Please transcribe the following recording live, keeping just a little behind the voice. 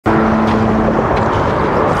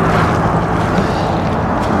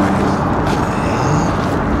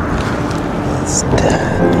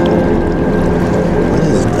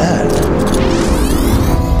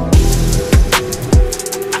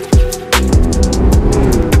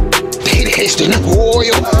wasting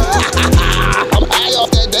oil. I'm high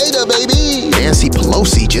off that data, baby. Nancy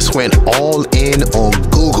Pelosi just went all in on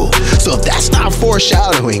Google. So if that's not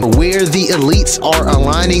foreshadowing where the elites are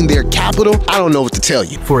aligning their capital, I don't know what to tell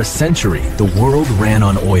you. For a century, the world ran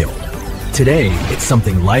on oil. Today, it's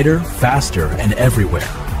something lighter, faster, and everywhere.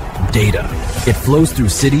 Data. It flows through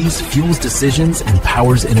cities, fuels decisions, and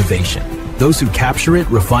powers innovation. Those who capture it,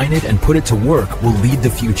 refine it, and put it to work will lead the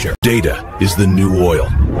future. Data is the new oil.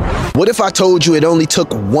 What if I told you it only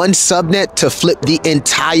took one subnet to flip the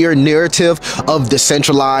entire narrative of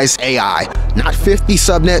decentralized AI? Not 50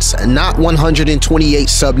 subnets, not 128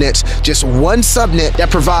 subnets, just one subnet that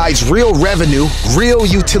provides real revenue, real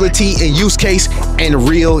utility and use case, and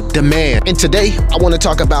real demand. And today, I want to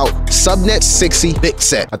talk about Subnet 60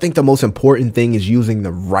 Bitsec. I think the most important thing is using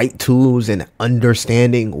the right tools and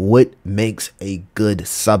understanding what makes a good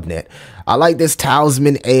subnet. I like this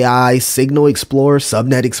Talisman AI Signal Explorer,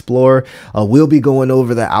 Subnet Explorer. We'll be going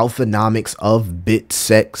over the alphanomics of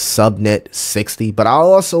Bitsec Subnet 60, but I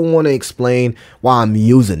also want to explain why I'm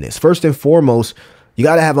using this. First and foremost, you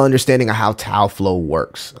got to have an understanding of how tau flow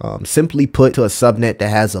works. Simply put, to a subnet that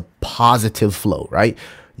has a positive flow, right?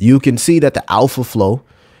 You can see that the alpha flow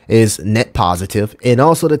is net positive, and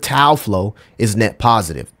also the tau flow is net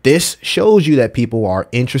positive. This shows you that people are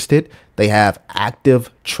interested. They have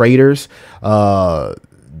active traders.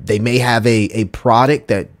 They may have a product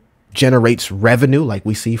that generates revenue like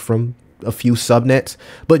we see from a few subnets,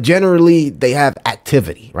 but generally they have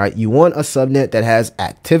activity, right? You want a subnet that has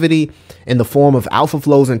activity in the form of alpha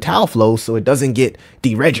flows and tau flows so it doesn't get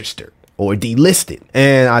deregistered or delisted.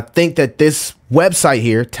 And I think that this website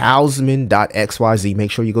here, talisman.xyz,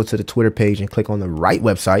 make sure you go to the Twitter page and click on the right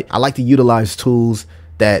website. I like to utilize tools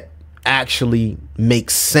that actually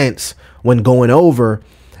make sense when going over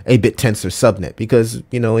a Bittensor subnet, because,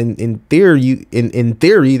 you know, in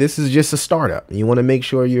theory, this is just a startup. You want to make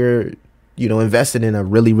sure you're, you know, invested in a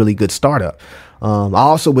really good startup. I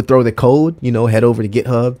also would throw the code, you know, head over to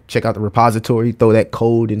GitHub, check out the repository, throw that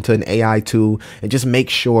code into an AI tool, and just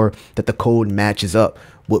make sure that the code matches up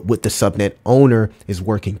with what the subnet owner is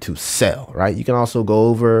working to sell, right? You can also go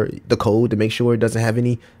over the code to make sure it doesn't have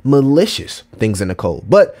any malicious things in the code.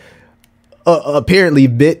 But apparently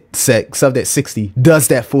Bitsec Subnet 60 does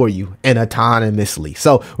that for you and autonomously.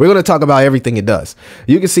 So we're going to talk about everything it does.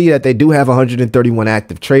 You can see that they do have 131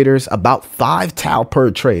 active traders, about 5 tau per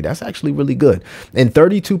trade. That's actually really good. And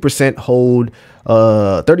 32% hold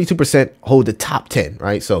the top 10,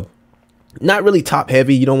 right? So not really top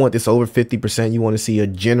heavy. You don't want this over 50%. You want to see a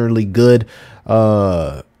generally good, you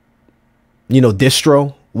know,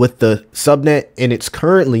 distro with the subnet. And it's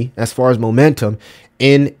currently, as far as momentum,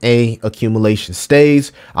 in a accumulation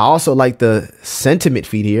stage. I also like the sentiment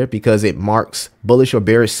feed here because it marks bullish or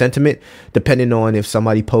bearish sentiment depending on if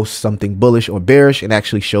somebody posts something bullish or bearish. It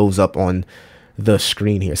actually shows up on the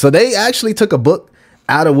screen here. So they actually took a book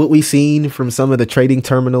out of what we've seen from some of the trading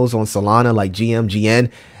terminals on Solana like GMGN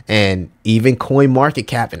and even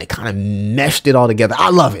CoinMarketCap, and it kind of meshed it all together. I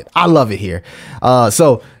love it. I love it here.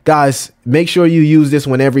 So guys, make sure you use this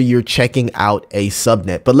whenever you're checking out a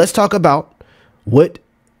subnet. But let's talk about what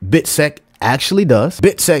Bitsec actually does.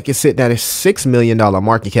 Bitsec is sitting at a $6 million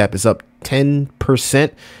market cap. It's up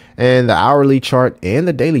 10%, and the hourly chart and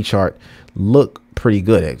the daily chart look pretty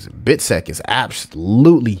good. Bitsec is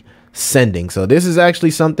absolutely sending. So this is actually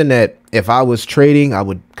something that if I was trading, I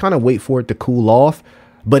would kind of wait for it to cool off,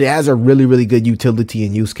 but it has a really good utility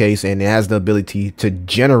and use case, and it has the ability to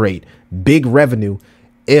generate big revenue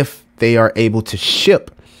if they are able to ship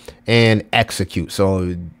and execute.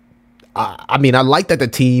 So I mean, I like that the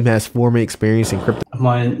team has former experience in crypto.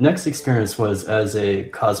 My next experience was as a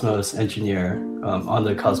Cosmos engineer on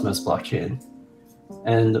the Cosmos blockchain.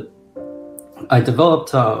 And I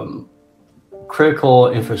developed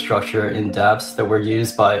critical infrastructure in dApps that were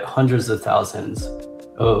used by hundreds of thousands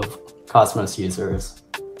of Cosmos users.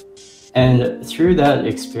 And through that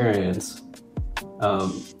experience,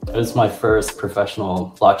 it was my first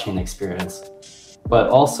professional blockchain experience. But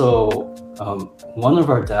also, one of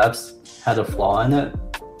our dApps had a flaw in it,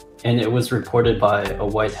 and it was reported by a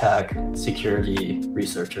white hat security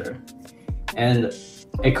researcher. And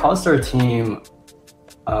it cost our team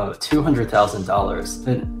 $200,000.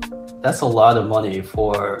 And that's a lot of money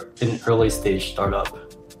for an early stage startup.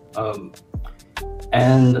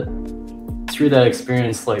 And through that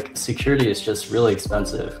experience, like, security is just really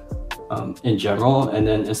expensive in general, and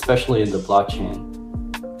then especially in the blockchain.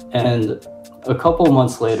 And a couple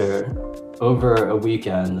months later, over a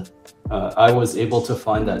weekend, I was able to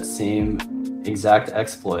find that same exact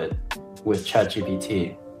exploit with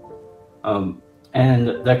ChatGPT.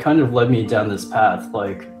 And that kind of led me down this path.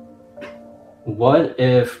 Like, what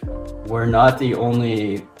if we're not the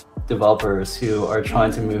only developers who are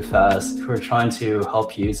trying to move fast, who are trying to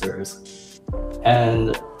help users?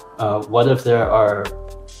 And what if there are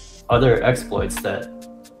other exploits that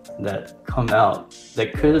come out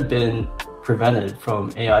that could have been prevented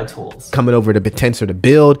from AI tools? Coming over to Bittensor to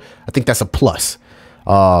build, I think that's a plus.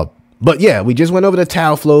 But yeah, we just went over the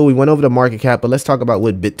tau flow, we went over the market cap, but let's talk about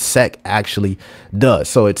what Bitsec actually does.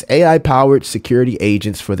 So it's AI-powered security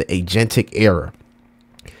agents for the agentic era.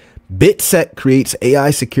 Bitsec creates AI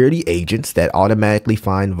security agents that automatically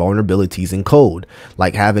find vulnerabilities in code,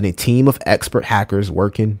 like having a team of expert hackers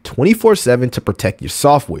working 24/7 to protect your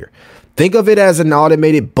software. Think of it as an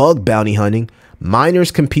automated bug bounty hunting. Miners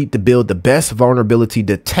compete to build the best vulnerability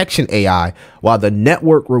detection AI, while the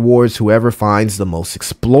network rewards whoever finds the most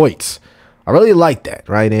exploits. I really like that,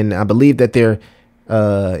 right? And I believe that their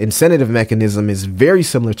incentive mechanism is very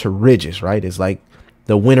similar to Ridge's, right? It's like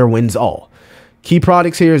the winner wins all. Key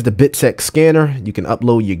products here is the Bitsec scanner. You can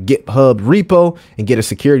upload your GitHub repo and get a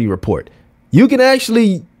security report. You can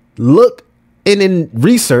actually look and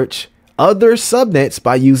research other subnets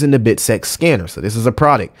by using the Bitsec scanner. So this is a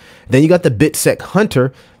product. Then you got the Bitsec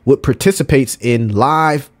Hunter, which participates in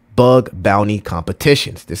live bug bounty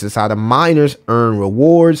competitions. This is how the miners earn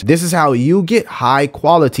rewards. This is how you get high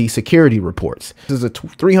quality security reports. This is a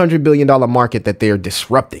 $300 billion market that they're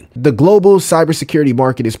disrupting. The global cybersecurity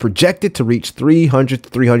market is projected to reach 300 to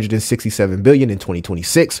 367 billion in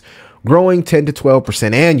 2026, growing 10 to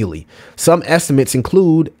 12% annually. Some estimates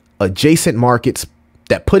include adjacent markets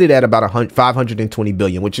that put it at about 520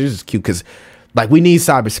 billion, which is cute because like we need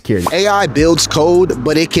cybersecurity. AI builds code,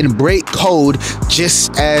 but it can break code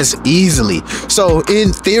just as easily. So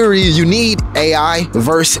in theory, you need AI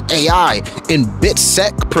versus AI, and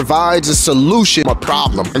Bitsec provides a solution to a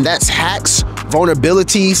problem, and that's hacks,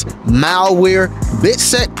 vulnerabilities, malware.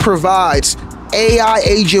 Bitsec provides AI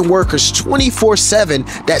agent workers 24/7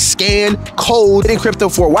 that scan code in crypto.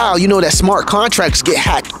 For a while, you know that smart contracts get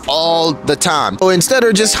hacked all the time. So instead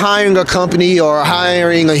of just hiring a company or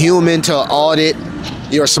hiring a human to audit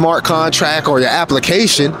your smart contract or your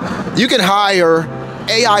application, you can hire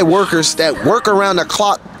AI workers that work around the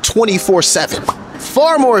clock 24/7,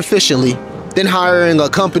 far more efficiently than hiring a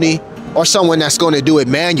company or someone that's going to do it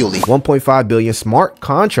manually. 1.5 billion smart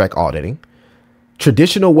contract auditing,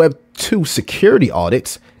 traditional Web 2 security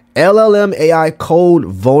audits, LLM AI code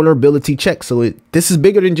vulnerability checks. So this is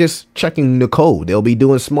bigger than just checking the code. They'll be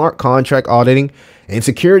doing smart contract auditing and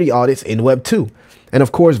security audits in Web 2. And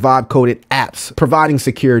of course, vibe coded apps providing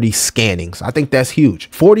security scanning. So I think that's huge.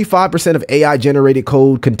 45% of AI generated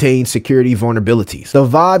code contains security vulnerabilities. The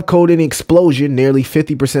vibe coding explosion, nearly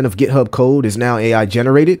 50% of GitHub code is now AI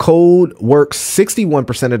generated. Code works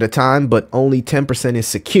 61% of the time, but only 10% is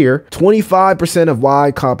secure. 25% of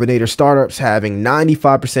Y Combinator startups having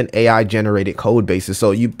 95% AI generated code bases.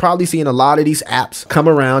 So you're probably seeing a lot of these apps come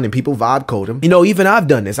around and people vibe code them. You know, even I've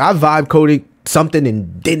done this. I've vibe coded something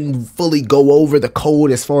and didn't fully go over the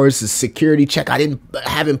code as far as the security check. I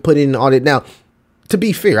haven't put in on it. Now, to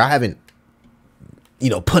be fair, I haven't,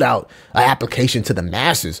 put out an application to the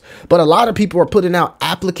masses, but a lot of people are putting out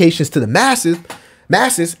applications to the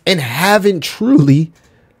masses and haven't truly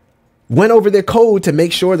went over their code to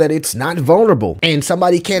make sure that it's not vulnerable and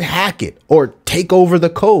somebody can't hack it or take over the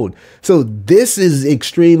code. So this is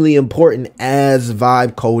extremely important as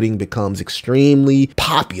vibe coding becomes extremely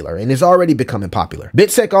popular, and it's already becoming popular.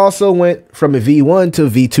 Bitsec also went from a V1 to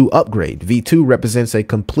V2 upgrade. V2 represents a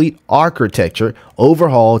complete architecture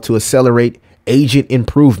overhaul to accelerate agent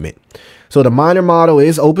improvement. So the miner model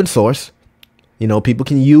is open source. People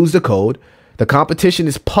can use the code. The competition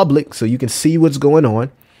is public, so you can see what's going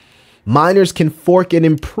on. Miners can fork and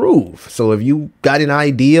improve. So if you got an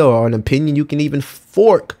idea or an opinion, you can even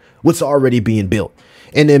fork what's already being built.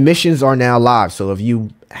 And the emissions are now live. So if you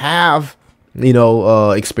have,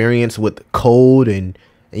 experience with code and,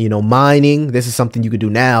 mining, this is something you could do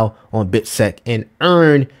now on Bitsec and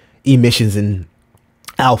earn emissions in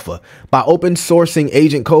alpha. By open sourcing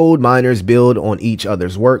agent code, miners build on each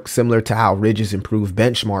other's work, similar to how Ridges improve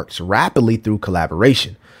benchmarks rapidly through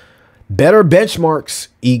collaboration. Better benchmarks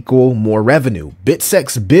equal more revenue.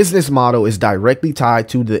 Bitsec's business model is directly tied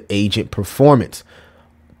to the agent performance.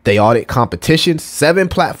 They audit competitions. 7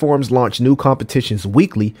 platforms launch new competitions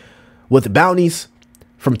weekly with bounties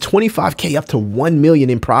from 25K up to 1 million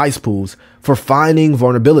in prize pools for finding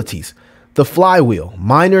vulnerabilities. The flywheel.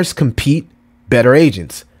 Miners compete, better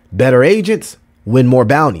agents. Better agents win more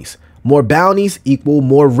bounties. More bounties equal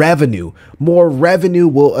more revenue. More revenue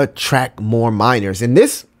will attract more miners. And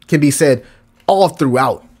this can be said all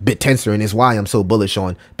throughout Bittensor, and is why I'm so bullish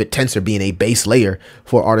on Bittensor being a base layer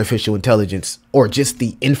for artificial intelligence, or just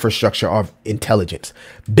the infrastructure of intelligence.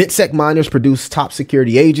 Bitsec miners produce top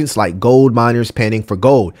security agents like gold miners panning for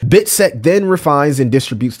gold. Bitsec then refines and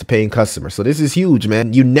distributes to paying customers. So this is huge,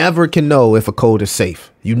 man. You never can know if a code is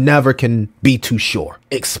safe. You never can be too sure,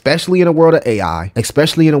 especially in a world of AI,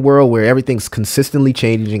 especially in a world where everything's consistently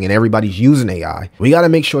changing and everybody's using AI. We got to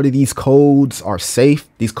make sure that these codes are safe.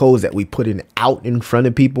 These codes that we put out in front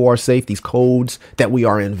of people are safe. These codes that we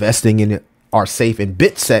are investing in are safe. And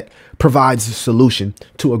Bitsec provides a solution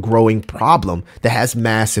to a growing problem that has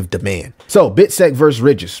massive demand. So Bitsec versus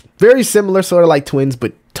Ridges, very similar, sort of like twins,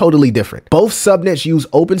 but totally different. Both subnets use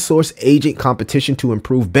open source agent competition to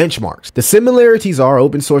improve benchmarks. The similarities are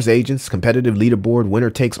open source agents, competitive leaderboard, winner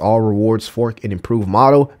takes all rewards, fork and improve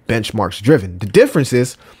model, benchmarks driven. The difference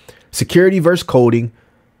is security versus coding,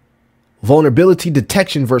 vulnerability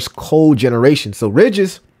detection versus code generation. So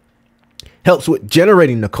Ridges helps with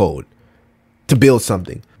generating the code to build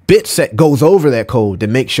something. Bitsec goes over that code to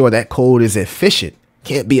make sure that code is efficient,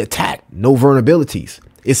 can't be attacked, no vulnerabilities,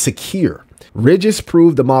 it's secure. Ridges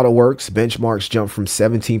proved the model works. Benchmarks jumped from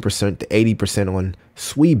 17% to 80% on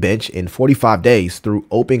SweBench in 45 days through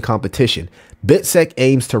open competition. Bitsec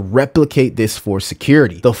aims to replicate this for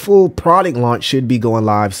security. The full product launch should be going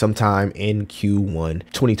live sometime in Q1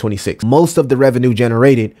 2026. Most of the revenue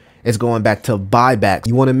generated is going back to buyback.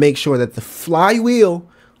 You want to make sure that the flywheel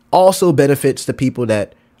also benefits the people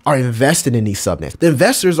that are invested in these subnets. The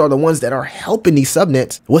investors are the ones that are helping these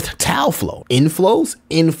subnets with tau flow. Inflows,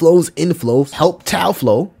 inflows, inflows help tau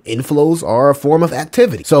flow. Inflows are a form of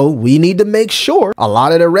activity. So we need to make sure a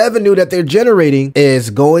lot of the revenue that they're generating is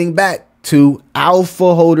going back to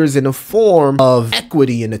alpha holders in the form of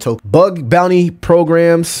equity in the token. Bug bounty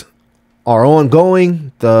programs are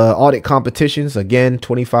ongoing. The audit competitions, again,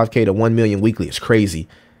 25K to 1 million weekly is crazy.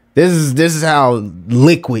 This is how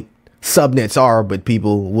liquid subnets are, but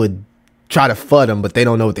people would try to FUD them, but they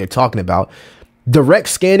don't know what they're talking about. Direct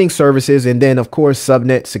scanning services, and then of course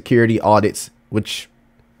subnet security audits, which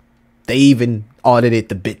they even audited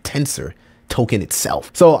the Bittensor token itself.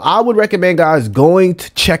 So I would recommend guys going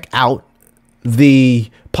to check out the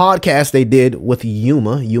podcast they did with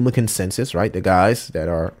Yuma Consensus, right? The guys that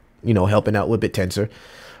are, you know, helping out with Bittensor.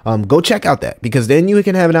 Go check out that, because then you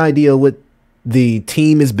can have an idea what the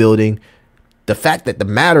team is building. The fact that the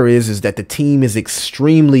matter is that the team is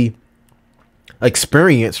extremely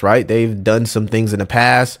experienced, right? They've done some things in the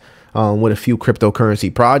past with a few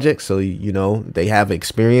cryptocurrency projects. So, you know, they have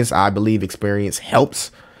experience. I believe experience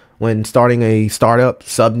helps when starting a startup,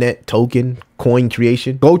 subnet, token, coin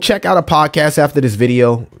creation. Go check out a podcast after this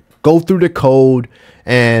video. Go through the code.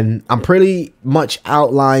 And I'm pretty much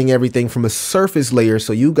outlining everything from a surface layer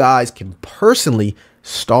so you guys can personally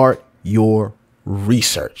start your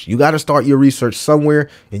research. You got to start your research somewhere,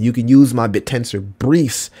 and you can use my Bittensor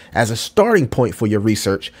briefs as a starting point for your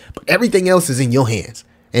research, but everything else is in your hands.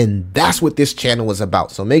 And that's what this channel is about.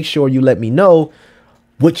 So make sure you let me know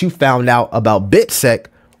what you found out about Bitsec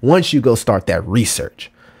once you go start that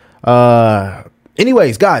research.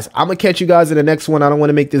 Anyways, guys, I'm gonna catch you guys in the next one. I don't want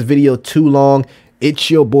to make this video too long. It's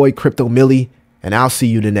your boy Crypto Millie, and I'll see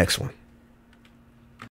you in the next one.